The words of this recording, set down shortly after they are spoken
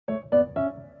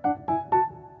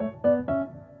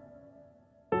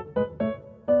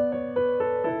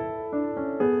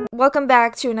Welcome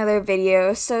back to another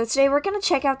video. So today we're going to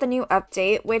check out the new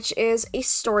update, which is a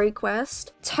story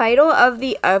quest. Title of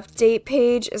the update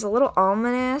page is a little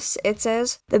ominous. It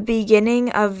says, the beginning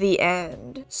of the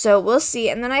end. So we'll see.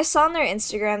 And then I saw on their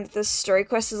Instagram that this story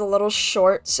quest is a little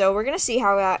short, so we're going to see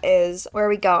how that is. Where are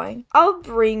we going? I'll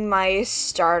bring my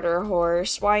starter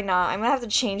horse. Why not? I'm going to have to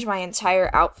change my entire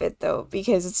outfit though,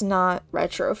 because it's not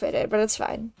retrofitted, but it's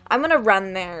fine. I'm going to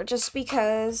run there just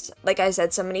because, like I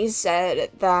said, somebody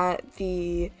said that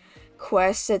the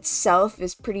quest itself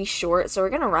is pretty short, so we're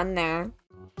gonna run there.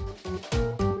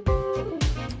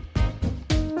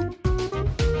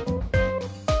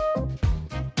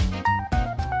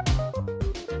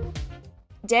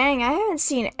 Dang, I haven't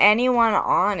seen anyone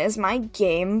on. Is my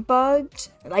game bugged?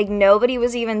 Like, nobody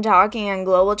was even talking on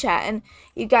global chat. And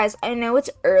you guys, I know it's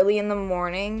early in the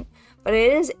morning, but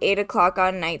it is 8 o'clock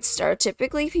on Nightstar.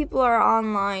 Typically, people are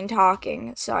online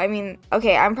talking. So, I mean,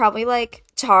 okay, I'm probably, like,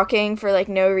 talking for, like,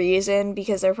 no reason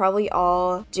because they're probably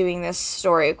all doing this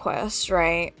story quest,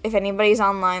 right? If anybody's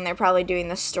online, they're probably doing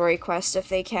this story quest if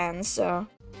they can, so...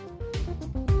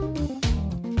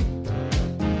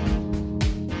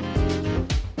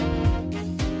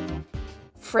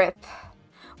 Fripp.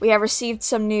 We have received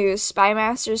some news.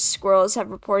 Spymaster's squirrels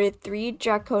have reported 3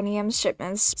 Draconium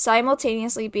shipments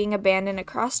simultaneously being abandoned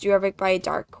across Jorvik by a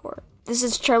Dark Core. This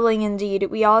is troubling indeed.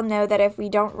 We all know that if we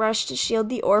don't rush to shield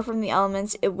the ore from the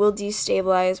elements, it will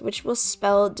destabilize, which will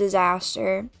spell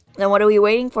disaster. Then what are we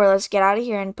waiting for? Let's get out of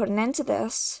here and put an end to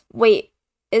this. Wait,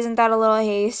 isn't that a little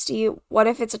hasty? What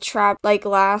if it's a trap like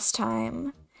last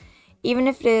time? Even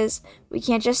if it is, we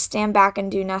can't just stand back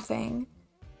and do nothing.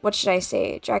 What should I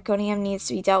say? Draconium needs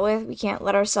to be dealt with. We can't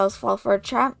let ourselves fall for a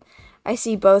trap. I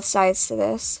see both sides to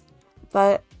this.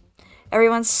 But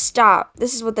everyone stop.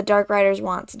 This is what the Dark Riders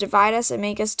want. To divide us and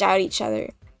make us doubt each other.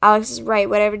 Alex is right.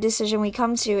 Whatever decision we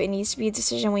come to, it needs to be a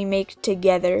decision we make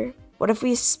together. What if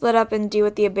we split up and deal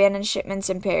with the abandoned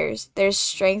shipments in pairs? There's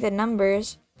strength in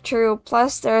numbers. True.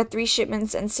 Plus, there are 3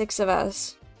 shipments and 6 of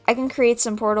us. I can create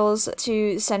some portals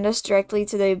to send us directly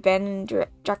to the abandoned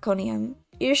Draconium.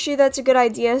 You sure that's a good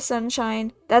idea,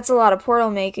 Sunshine? That's a lot of portal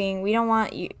making. We don't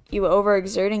want you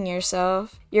overexerting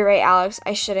yourself. You're right, Alex.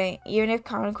 I shouldn't. Even if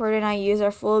Concord and I use our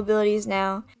full abilities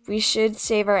now, we should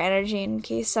save our energy in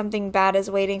case something bad is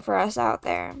waiting for us out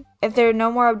there. If there are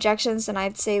no more objections, then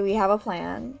I'd say we have a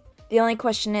plan. The only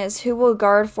question is, who will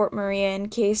guard Fort Maria in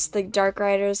case the Dark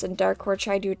Riders and Dark Core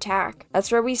try to attack?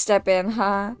 That's where we step in,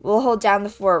 huh? We'll hold down the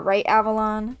fort, right,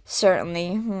 Avalon?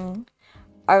 Certainly.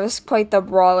 I was quite the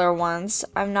brawler once.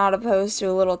 I'm not opposed to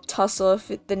a little tussle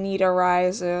if the need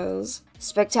arises.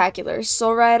 Spectacular.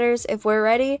 Soul Riders, if we're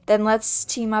ready, then let's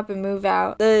team up and move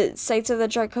out. The sites of the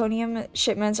Draconium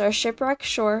shipments are Shipwreck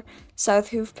Shore, South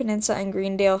Hoof Peninsula, and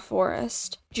Greendale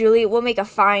Forest. Julie, we'll make a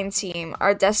fine team.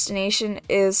 Our destination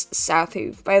is South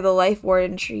Hoof by the Life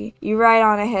Warden tree. You ride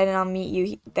on ahead and I'll meet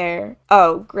you there.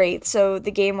 Oh, great. So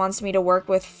the game wants me to work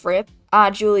with Fripp?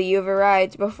 Julie, you've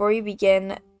arrived. Before you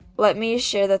begin, let me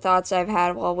share the thoughts I've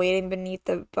had while waiting beneath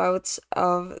the bouts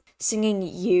of singing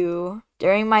you.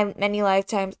 During my many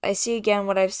lifetimes, I see again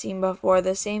what I've seen before,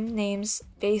 the same names,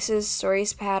 faces,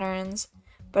 stories, patterns.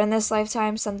 But in this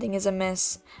lifetime, something is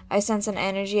amiss. I sense an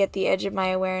energy at the edge of my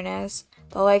awareness,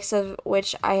 the likes of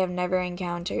which I have never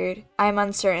encountered. I am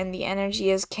uncertain. The energy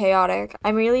is chaotic.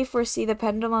 I merely foresee the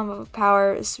pendulum of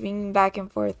power swinging back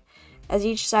and forth as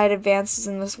each side advances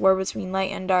in this war between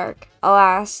light and dark.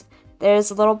 Alas, there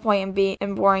is little point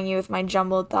in boring you with my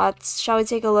jumbled thoughts. Shall we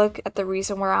take a look at the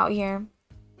reason we're out here?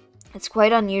 It's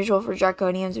quite unusual for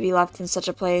Draconium to be left in such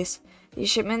a place. These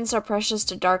shipments are precious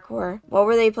to Dark Core. What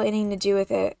were they planning to do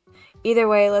with it? Either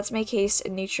way, let's make haste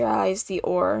and neutralize the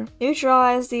ore.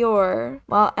 Neutralize the ore.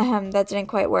 Well, that didn't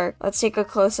quite work. Let's take a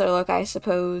closer look, I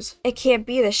suppose. It can't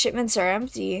be. The shipments are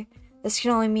empty. This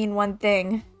can only mean one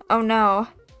thing. Oh no.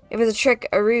 It was a trick,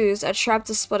 a ruse, a trap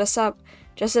to split us up,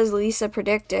 just as Lisa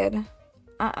predicted.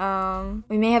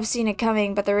 We may have seen it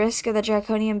coming, but the risk of the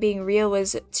Draconium being real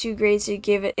was too great to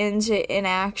give it into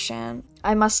inaction.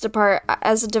 I must depart.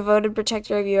 As a devoted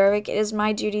protector of Jorvik, it is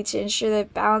my duty to ensure the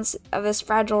balance of this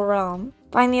fragile realm.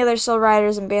 Find the other Soul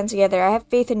Riders and band together. I have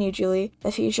faith in you, Julie.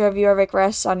 The future of Jorvik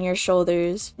rests on your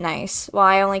shoulders. Nice. Well,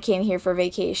 I only came here for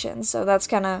vacation, so that's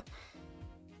kind of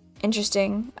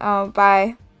interesting. Oh,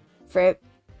 bye, Fripp.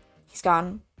 He's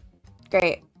gone.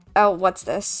 Great. Oh, what's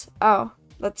this? Oh.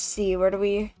 Let's see, what do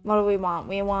we want?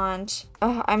 We want,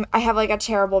 I have like a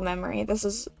terrible memory. This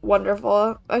is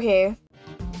wonderful. Okay.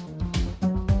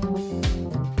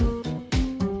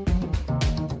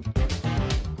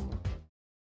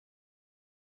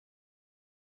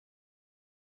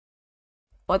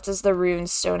 What does the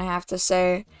runestone have to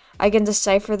say? I can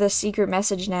decipher the secret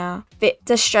message now.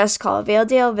 Distress call.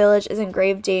 Valedale Village is in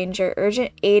grave danger.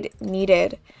 Urgent aid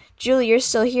needed. Julie, you're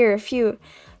still here. Phew.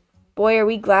 Boy, are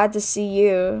we glad to see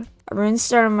you. A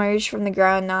runestone emerged from the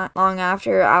ground not long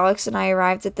after Alex and I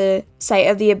arrived at the site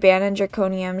of the abandoned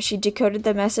Draconium. She decoded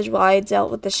the message while I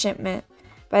dealt with the shipment.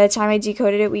 By the time I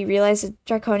decoded it, we realized that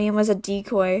Draconium was a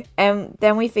decoy, and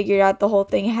then we figured out the whole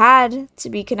thing had to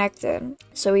be connected.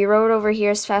 So we rode over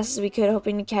here as fast as we could,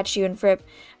 hoping to catch you and Fripp.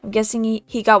 I'm guessing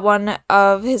he got one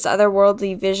of his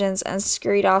otherworldly visions and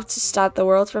scurried off to stop the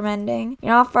world from ending.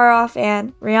 You're not far off,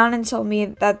 Anne. Rhiannon told me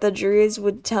that the druids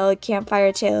would tell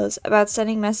campfire tales about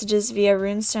sending messages via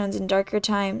runestones in darker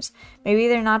times. Maybe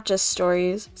they're not just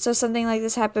stories. So something like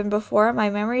this happened before?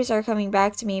 My memories are coming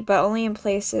back to me, but only in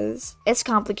places. It's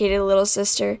complicated, little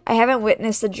sister. I haven't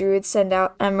witnessed the druids send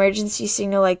out an emergency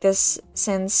signal like this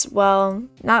since, well,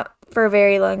 not for a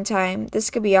very long time. This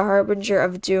could be a harbinger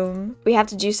of doom. We have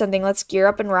to do something. Let's gear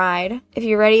up and ride. If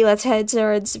you're ready, let's head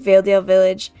towards Valedale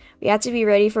Village. We have to be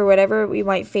ready for whatever we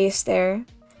might face there.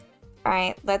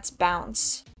 Alright, let's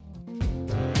bounce.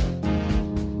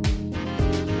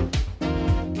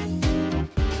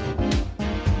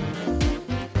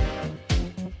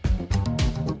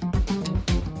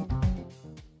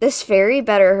 This ferry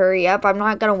better hurry up. I'm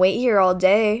not gonna wait here all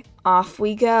day. Off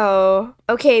we go.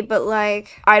 Okay, but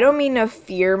like, I don't mean to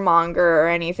fearmonger or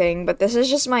anything, but this is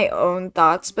just my own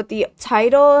thoughts. But the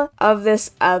title of this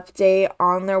update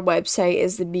on their website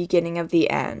is the beginning of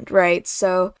the end, right?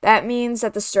 So that means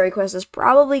that the story quest is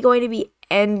probably going to be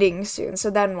ending soon. So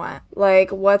then what?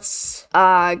 Like, what's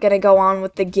gonna go on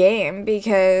with the game?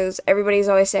 Because everybody's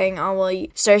always saying, oh, well,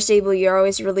 Star Stable, you're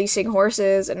always releasing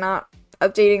horses and not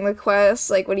updating the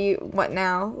quest. Like, what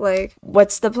now? Like,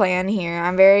 what's the plan here?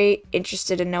 I'm very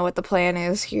interested to know what the plan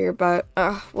is here, but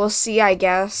we'll see, I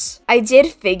guess. I did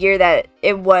figure that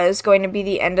it was going to be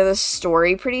the end of the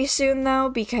story pretty soon, though,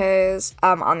 because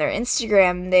on their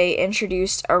Instagram, they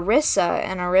introduced Orisa,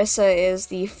 and Orisa is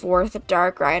the 4th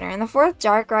Dark Rider, and the 4th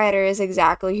Dark Rider is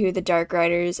exactly who the Dark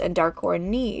Riders and Dark Horde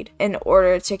need in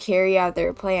order to carry out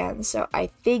their plans, so I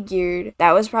figured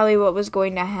that was probably what was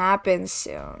going to happen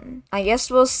soon. I guess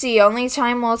we'll see. Only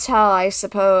time will tell, I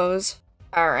suppose.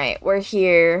 Alright, we're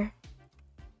here.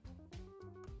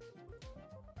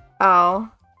 Oh.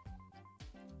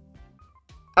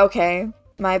 Okay,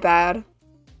 my bad.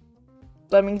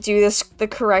 Let me do this the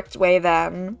correct way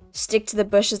then. Stick to the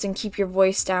bushes and keep your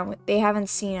voice down. They haven't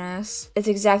seen us. It's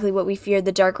exactly what we feared.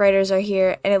 The Dark Riders are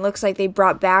here, and it looks like they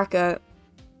brought backup.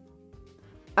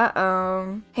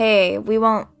 Uh-oh. Hey, we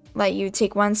won't let you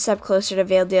take one step closer to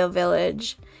Valedale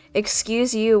Village.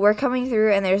 Excuse you, we're coming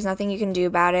through and there's nothing you can do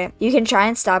about it. You can try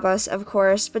and stop us, of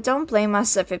course, but don't blame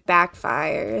us if it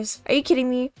backfires. Are you kidding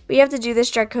me? We have to do this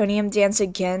Draconium dance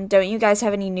again. Don't you guys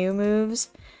have any new moves?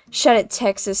 Shut it,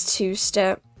 Texas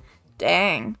two-step.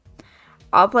 Dang.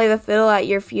 I'll play the fiddle at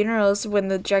your funerals when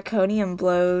the Draconium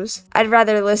blows. I'd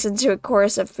rather listen to a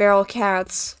chorus of feral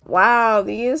cats. Wow,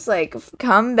 these, like,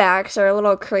 comebacks are a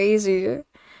little crazy.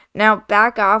 Now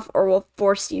back off or we'll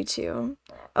force you to.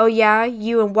 Oh yeah,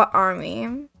 you and what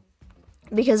army?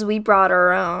 Because we brought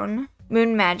our own.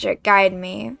 Moon magic, guide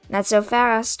me. Not so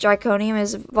fast. Draconium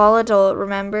is volatile,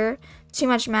 remember? Too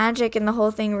much magic and the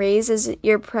whole thing raises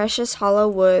your precious hollow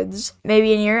woods.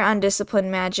 Maybe in your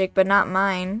undisciplined magic, but not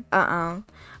mine.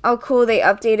 Oh cool, they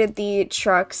updated the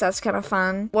trucks. That's kind of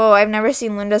fun. Whoa, I've never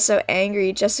seen Linda so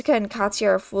angry. Jessica and Katya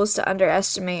are fools to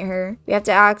underestimate her. We have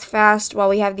to act fast while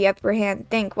we have the upper hand.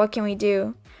 Think, what can we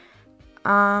do?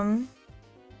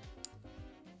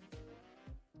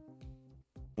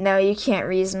 No, you can't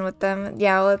reason with them.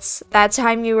 Yeah, that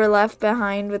time you were left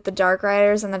behind with the Dark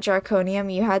Riders and the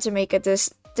Draconium, you had to make a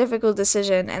difficult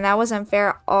decision, and that wasn't fair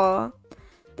at all.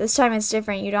 This time it's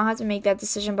different. You don't have to make that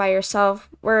decision by yourself.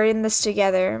 We're in this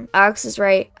together. Alex is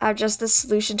right. I have just the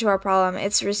solution to our problem.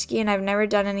 It's risky and I've never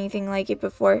done anything like it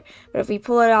before, but if we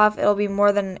pull it off, it'll be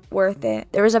more than worth it.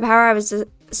 There was a power I was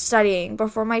studying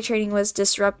before my training was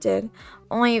disrupted.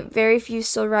 Only very few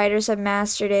Soul Riders have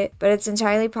mastered it, but it's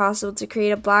entirely possible to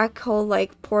create a black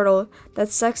hole-like portal that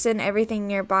sucks in everything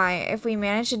nearby. If we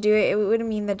manage to do it, it would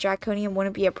mean the Draconium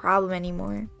wouldn't be a problem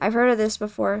anymore. I've heard of this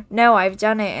before. No, I've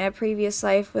done it in a previous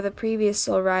life with a previous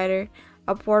Soul Rider.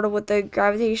 A portal with the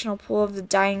gravitational pull of the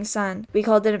dying sun. We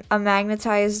called it a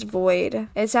magnetized void.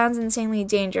 It sounds insanely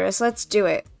dangerous. Let's do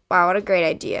it. Wow, what a great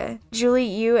idea. Julie,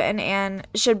 you and Anne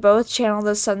should both channel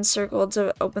the sun circle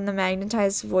to open the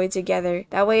magnetized void together.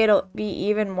 That way it'll be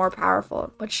even more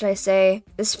powerful. What should I say?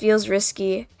 This feels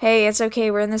risky. Hey, it's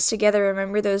okay, we're in this together.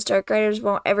 Remember, those Dark Riders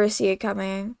won't ever see it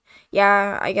coming.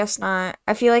 Yeah, I guess not.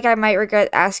 I feel like I might regret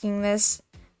asking this,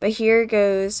 But here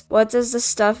goes. What does the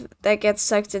stuff that gets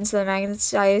sucked into the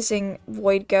magnetizing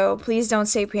void go? Please don't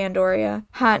say Pandoria.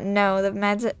 No.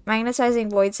 The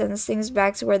magnetizing void sends things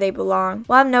back to where they belong.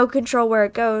 We'll have no control where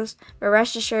it goes, but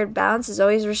rest assured, balance is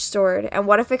always restored. And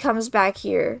what if it comes back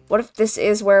here? What if this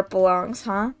is where it belongs,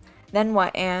 huh? Then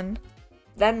what, Anne?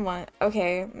 Then what?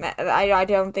 Okay, I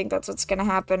don't think that's what's gonna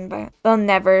happen, but they'll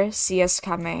never see us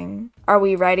coming. Are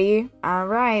we ready?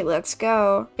 Alright, let's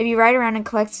go. If you ride around and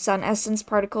collect sun essence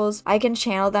particles, I can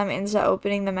channel them into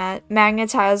opening the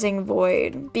magnetizing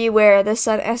void. Beware, the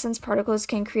sun essence particles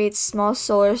can create small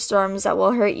solar storms that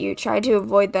will hurt you. Try to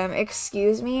avoid them.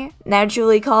 Excuse me? Now,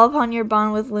 Julie, call upon your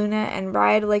bond with Luna and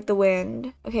ride like the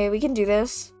wind. Okay, we can do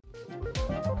this.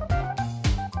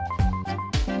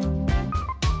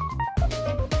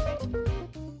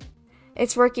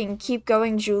 It's working. Keep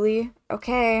going, Julie.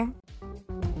 Okay.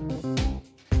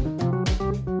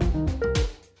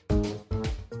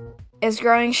 It's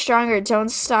growing stronger. Don't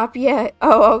stop yet.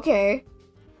 Oh, okay.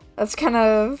 This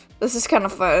is kind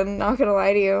of fun. Not gonna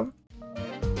lie to you.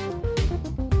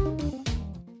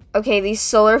 Okay, these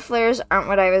solar flares aren't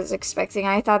what I was expecting.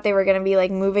 I thought they were gonna be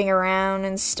like moving around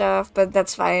and stuff, but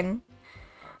that's fine.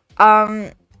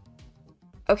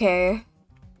 Okay.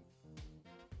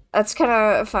 That's kind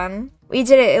of fun. We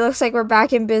did it. It looks like we're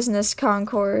back in business,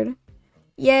 Concord.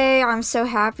 Yay, I'm so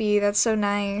happy. That's so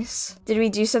nice. Did we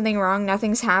do something wrong?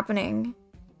 Nothing's happening.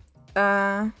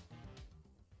 What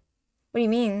do you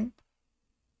mean?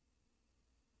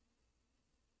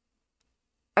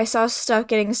 I saw stuff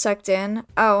getting sucked in.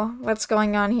 Oh, what's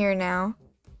going on here now?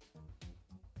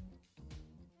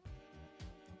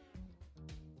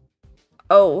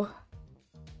 Oh.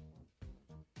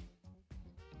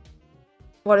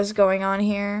 What is going on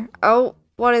here? Oh,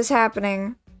 what is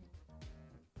happening?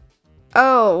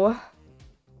 Oh.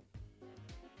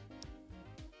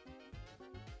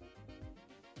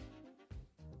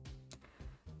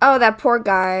 Oh, that poor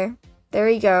guy. There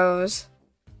he goes.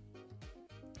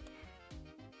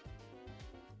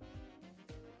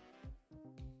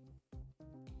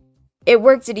 It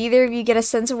worked. Did either of you get a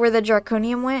sense of where the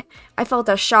Draconium went? I felt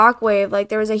a shockwave, like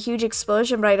there was a huge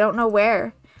explosion, but I don't know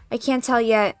where. I can't tell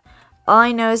yet. All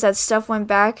I know is that stuff went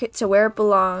back to where it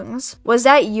belongs. Was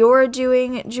that your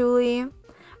doing, Julie?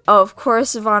 Oh, of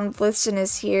course Von Blitzen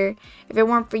is here. If it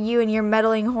weren't for you and your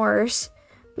meddling horse,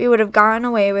 we would have gotten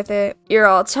away with it. You're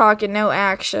all talk and no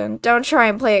action. Don't try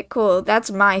and play it cool. That's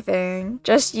my thing.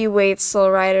 Just you wait, Soul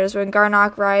Riders. When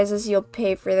Garnock rises, you'll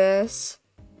pay for this.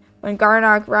 When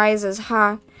Garnock rises,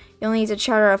 you'll need to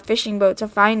charter a fishing boat to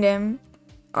find him.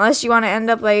 Unless you want to end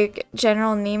up like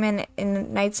General Neiman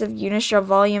in Knights of Unistra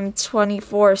Volume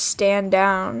 24, Stand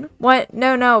Down. What?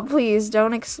 No, please,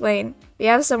 don't explain. We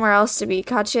have somewhere else to be.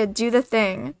 Katya, do the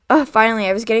thing. Oh, finally,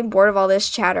 I was getting bored of all this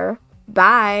chatter.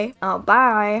 Bye. Oh,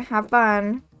 bye. Have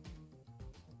fun.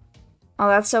 Oh,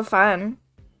 that's so fun.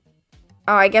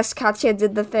 Oh, I guess Katya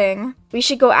did the thing. We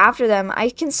should go after them. I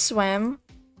can swim.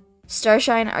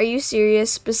 Starshine, are you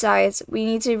serious? Besides, we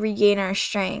need to regain our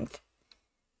strength.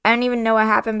 I don't even know what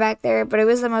happened back there, but it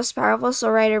was the most powerful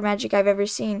Soul Rider magic I've ever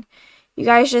seen. You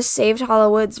guys just saved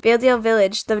Hollow Woods, Valedale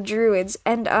Village, the Druids,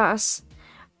 and us.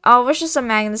 Oh, it was just a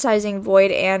magnetizing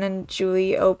void Anne and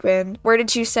Julie opened. Where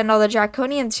did you send all the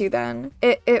Draconium to then?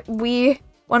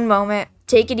 One moment.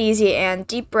 Take it easy, Anne.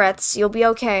 Deep breaths. You'll be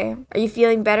okay. Are you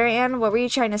feeling better, Anne? What were you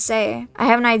trying to say? I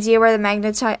have an idea where the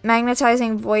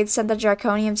magnetizing void sent the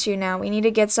Draconium to now. We need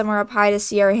to get somewhere up high to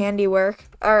see our handiwork.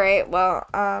 Alright, well,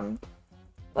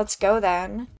 let's go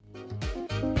then.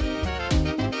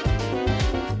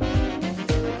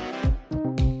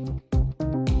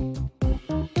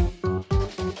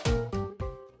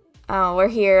 Oh, we're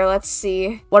here. Let's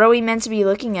see. What are we meant to be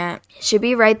looking at? It should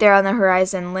be right there on the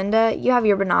horizon. Linda, you have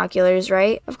your binoculars,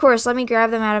 right? Of course, let me grab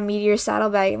them out of Meteor's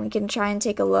saddlebag and we can try and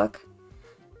take a look.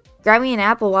 Grab me an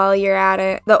apple while you're at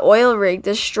it. The oil rig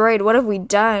destroyed. What have we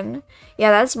done? Yeah,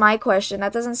 that's my question.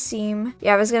 That doesn't seem...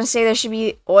 Yeah, I was gonna say there should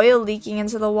be oil leaking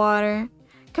into the water.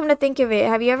 Come to think of it,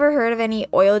 have you ever heard of any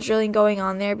oil drilling going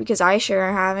on there? Because I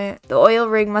sure haven't. The oil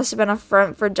rig must have been a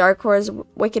front for Darkor's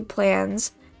wicked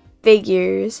plans.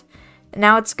 Figures. And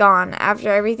now it's gone. After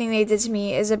everything they did to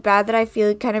me, is it bad that I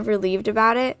feel kind of relieved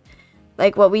about it?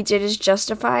 Like what we did is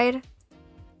justified?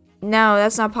 No,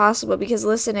 that's not possible, because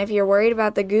listen, if you're worried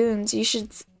about the goons, you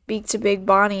should speak to Big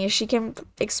Bonnie. She can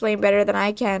explain better than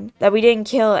I can that we didn't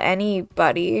kill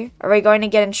anybody. Are we going to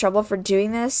get in trouble for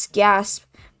doing this? Gasp.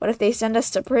 What if they send us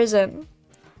to prison?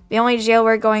 The only jail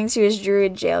we're going to is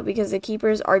Druid Jail, because the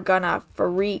keepers are gonna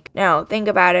freak. No, think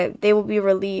about it. They will be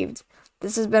relieved.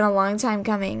 This has been a long time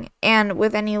coming, and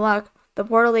with any luck, the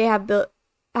portal they have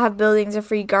building to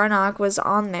free Garnock was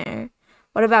on there.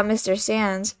 What about Mr.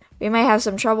 Sands? We might have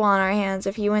some trouble on our hands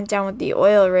if he went down with the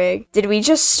oil rig. Did we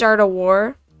just start a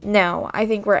war? No, I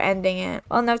think we're ending it.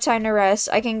 Well, no time to rest.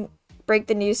 I can break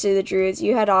the news to the Druids.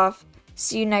 You head off.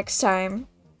 See you next time.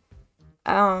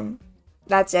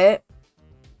 That's it?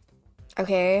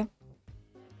 Okay.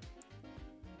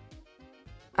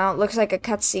 Oh, it looks like a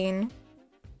cutscene.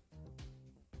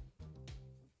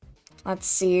 Let's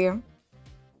see.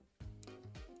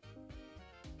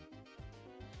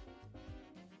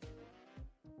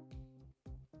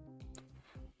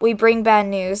 We bring bad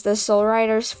news. The Soul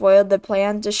Riders foiled the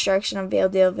planned destruction of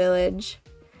Valedale Village.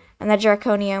 And the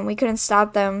Draconium, we couldn't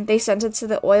stop them. They sent it to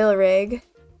the oil rig.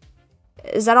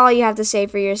 Is that all you have to say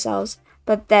for yourselves?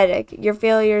 Pathetic. Your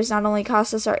failures not only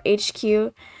cost us our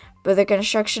HQ, but the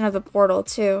construction of the portal,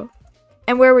 too.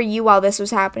 And where were you while this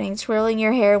was happening? Twirling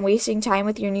your hair and wasting time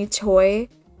with your new toy?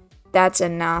 That's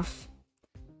enough.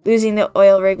 Losing the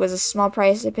oil rig was a small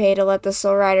price to pay to let the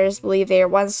Soul Riders believe they are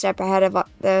one step ahead of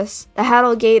this. The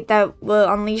Hattle Gate that will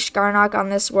unleash Garnock on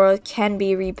this world can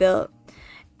be rebuilt.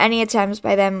 Any attempts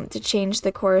by them to change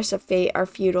the course of fate are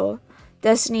futile.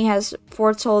 Destiny has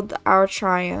foretold our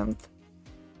triumph.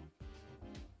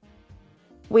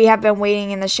 We have been waiting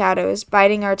in the shadows,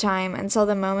 biding our time until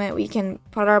the moment we can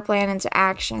put our plan into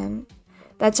action.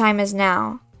 That time is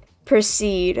now.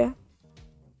 Proceed.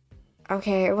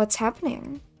 Okay, what's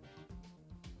happening?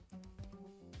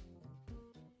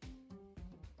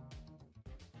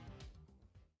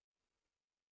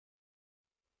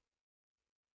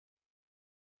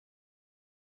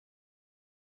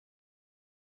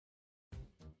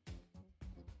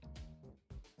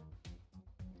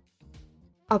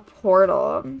 A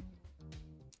portal.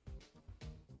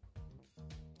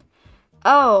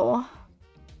 Oh.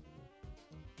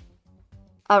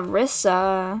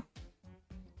 Arissa.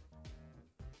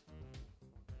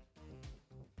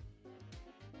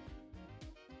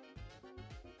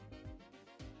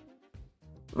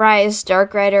 Rise,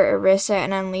 Dark Rider Arissa,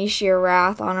 and unleash your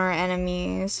wrath on our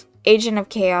enemies. Agent of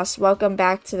Chaos, welcome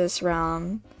back to this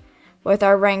realm. With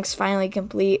our ranks finally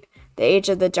complete, the age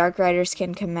of the Dark Riders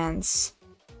can commence.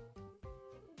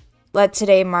 Let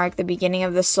today mark the beginning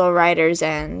of the Soul Riders'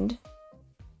 end.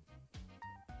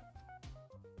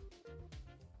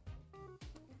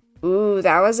 Ooh,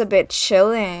 that was a bit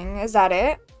chilling. Is that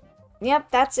it? Yep,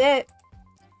 that's it.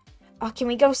 Oh, can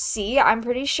we go see? I'm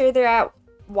pretty sure they're at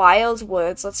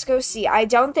Wildwoods. Let's go see. I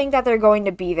don't think that they're going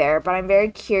to be there, but I'm very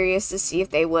curious to see if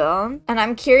they will. And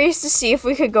I'm curious to see if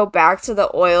we could go back to the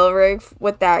oil rig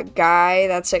with that guy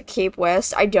that's at Cape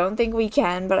West. I don't think we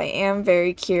can, but I am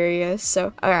very curious.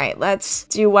 So, alright, let's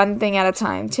do one thing at a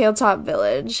time. Tailtop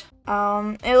Village.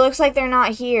 It looks like they're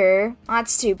not here.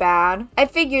 That's too bad. I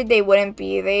figured they wouldn't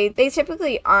be. They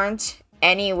typically aren't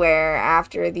anywhere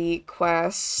after the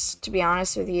quest, to be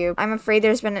honest with you. I'm afraid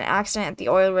there's been an accident at the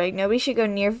oil rig. Nobody should go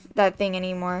near that thing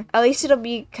anymore. At least it'll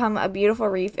become a beautiful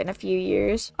reef in a few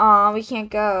years. Aw, we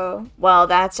can't go. Well,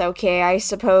 that's okay, I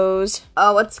suppose.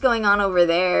 Oh, what's going on over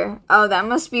there? Oh, that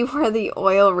must be where the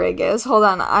oil rig is. Hold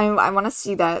on, I want to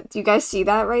see that. Do you guys see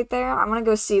that right there? I want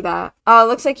to go see that. Oh, it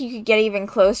looks like you could get even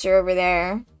closer over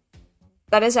there.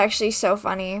 That is actually so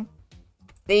funny.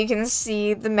 That you can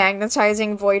see the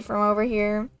magnetizing void from over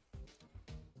here.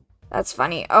 That's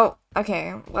funny. Oh,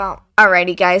 okay. Well,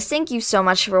 alrighty guys. Thank you so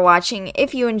much for watching.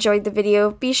 If you enjoyed the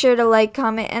video, be sure to like,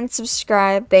 comment, and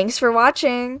subscribe. Thanks for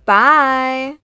watching. Bye!